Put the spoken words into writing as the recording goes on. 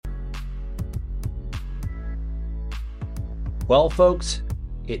Well, folks,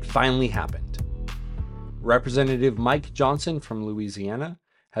 it finally happened. Representative Mike Johnson from Louisiana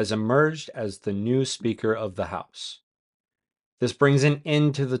has emerged as the new Speaker of the House. This brings an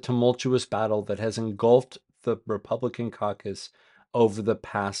end to the tumultuous battle that has engulfed the Republican caucus over the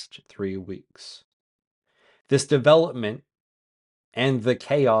past 3 weeks. This development and the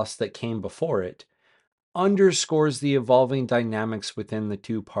chaos that came before it underscores the evolving dynamics within the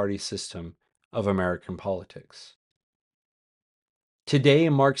two-party system of American politics. Today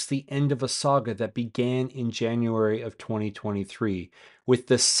marks the end of a saga that began in January of 2023 with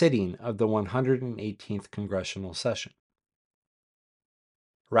the sitting of the 118th congressional session.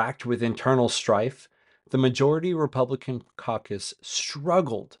 Racked with internal strife, the majority Republican caucus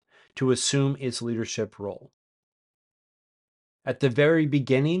struggled to assume its leadership role. At the very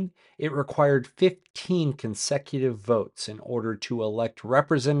beginning, it required 15 consecutive votes in order to elect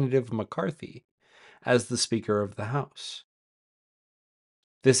Representative McCarthy as the Speaker of the House.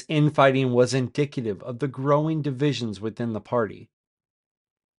 This infighting was indicative of the growing divisions within the party.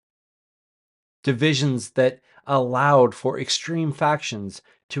 Divisions that allowed for extreme factions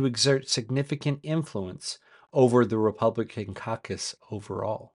to exert significant influence over the Republican caucus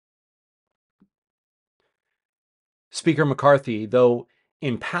overall. Speaker McCarthy, though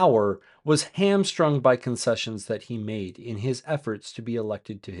in power, was hamstrung by concessions that he made in his efforts to be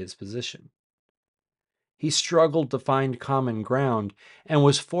elected to his position. He struggled to find common ground and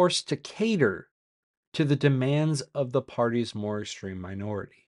was forced to cater to the demands of the party's more extreme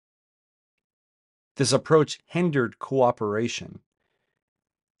minority. This approach hindered cooperation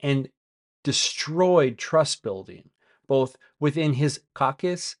and destroyed trust building, both within his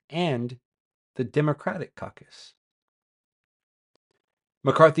caucus and the Democratic caucus.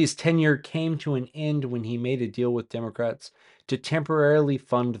 McCarthy's tenure came to an end when he made a deal with Democrats to temporarily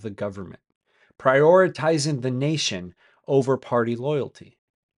fund the government, prioritizing the nation over party loyalty.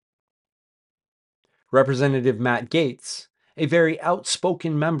 Representative Matt Gaetz, a very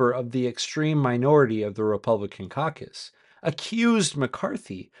outspoken member of the extreme minority of the Republican caucus, accused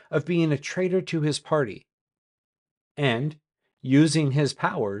McCarthy of being a traitor to his party and using his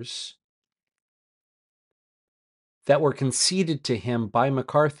powers that were conceded to him by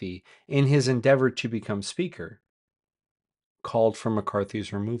McCarthy in his endeavor to become Speaker, called for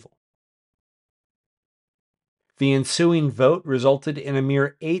McCarthy's removal. The ensuing vote resulted in a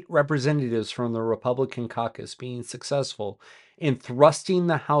mere 8 representatives from the Republican caucus being successful in thrusting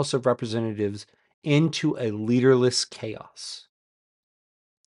the House of Representatives into a leaderless chaos.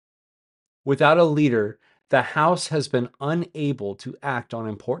 Without a leader, the House has been unable to act on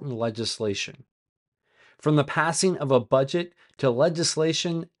important legislation. From the passing of a budget to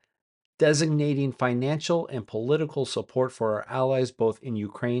legislation designating financial and political support for our allies both in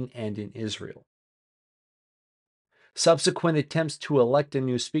Ukraine and in Israel. Subsequent attempts to elect a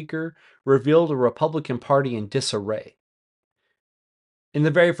new speaker revealed a Republican Party in disarray. In the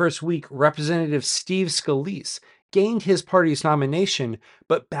very first week, Representative Steve Scalise gained his party's nomination,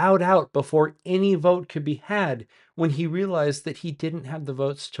 but bowed out before any vote could be had when he realized that he didn't have the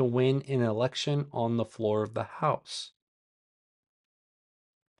votes to win an election on the floor of the House.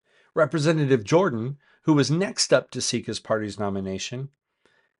 Representative Jordan, who was next up to seek his party's nomination,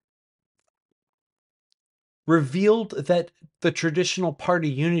 revealed that the traditional party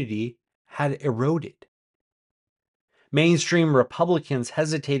unity had eroded. Mainstream Republicans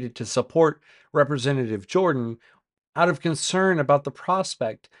hesitated to support Representative Jordan out of concern about the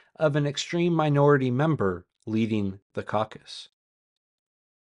prospect of an extreme minority member leading the caucus.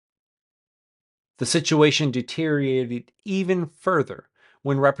 The situation deteriorated even further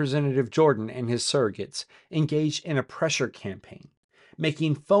when Representative Jordan and his surrogates engaged in a pressure campaign,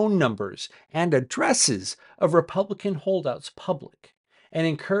 making phone numbers and addresses of Republican holdouts public and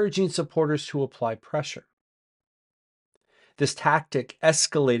encouraging supporters to apply pressure. This tactic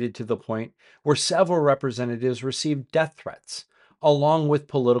escalated to the point where several representatives received death threats, along with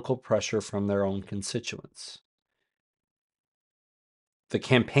political pressure from their own constituents. The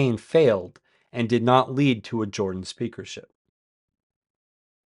campaign failed and did not lead to a Jordan speakership.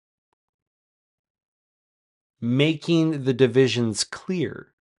 Making the divisions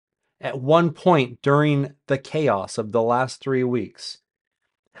clear, at one point during the chaos of the last 3 weeks,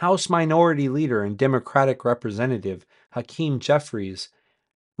 House Minority Leader and Democratic Representative Hakeem Jeffries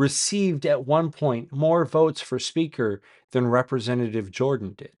received at one point more votes for Speaker than Representative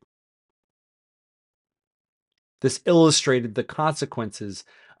Jordan did. This illustrated the consequences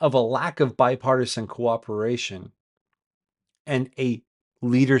of a lack of bipartisan cooperation and a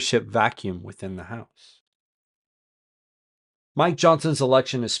leadership vacuum within the House. Mike Johnson's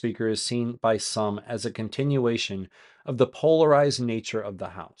election as Speaker is seen by some as a continuation of the polarized nature of the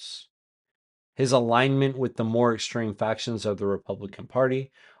House. His alignment with the more extreme factions of the Republican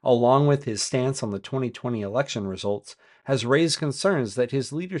Party, along with his stance on the 2020 election results, has raised concerns that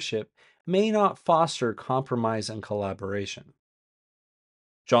his leadership may not foster compromise and collaboration.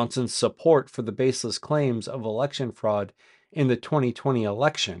 Johnson's support for the baseless claims of election fraud in the 2020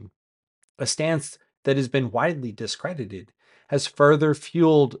 election, a stance that has been widely discredited, has further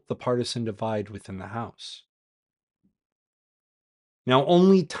fueled the partisan divide within the House. Now,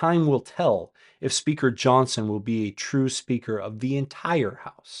 only time will tell if Speaker Johnson will be a true Speaker of the entire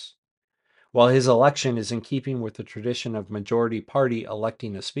House. While his election is in keeping with the tradition of majority party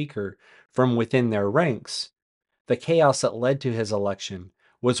electing a Speaker from within their ranks, the chaos that led to his election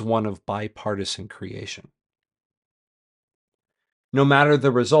was one of bipartisan creation. No matter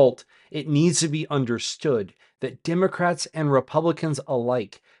the result, it needs to be understood that Democrats and Republicans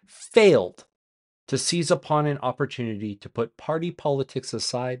alike failed to seize upon an opportunity to put party politics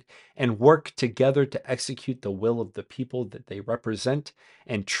aside and work together to execute the will of the people that they represent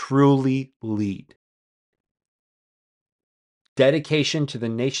and truly lead. Dedication to the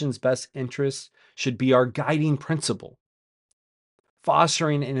nation's best interests should be our guiding principle.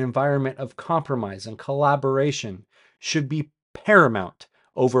 Fostering an environment of compromise and collaboration should be paramount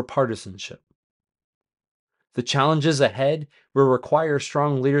over partisanship. The challenges ahead will require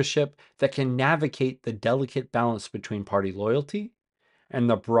strong leadership that can navigate the delicate balance between party loyalty and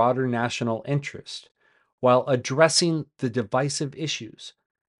the broader national interest while addressing the divisive issues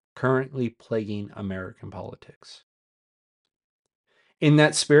currently plaguing American politics. In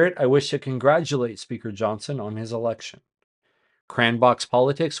that spirit, I wish to congratulate Speaker Johnson on his election. Cranbox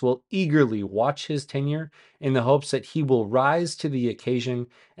Politics will eagerly watch his tenure in the hopes that he will rise to the occasion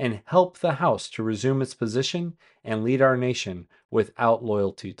and help the House to resume its position and lead our nation without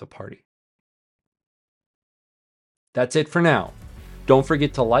loyalty to party. That's it for now. Don't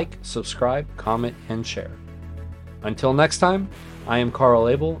forget to like, subscribe, comment, and share. Until next time, I am Carl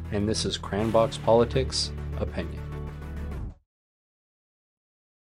Abel, and this is Cranbox Politics Opinion.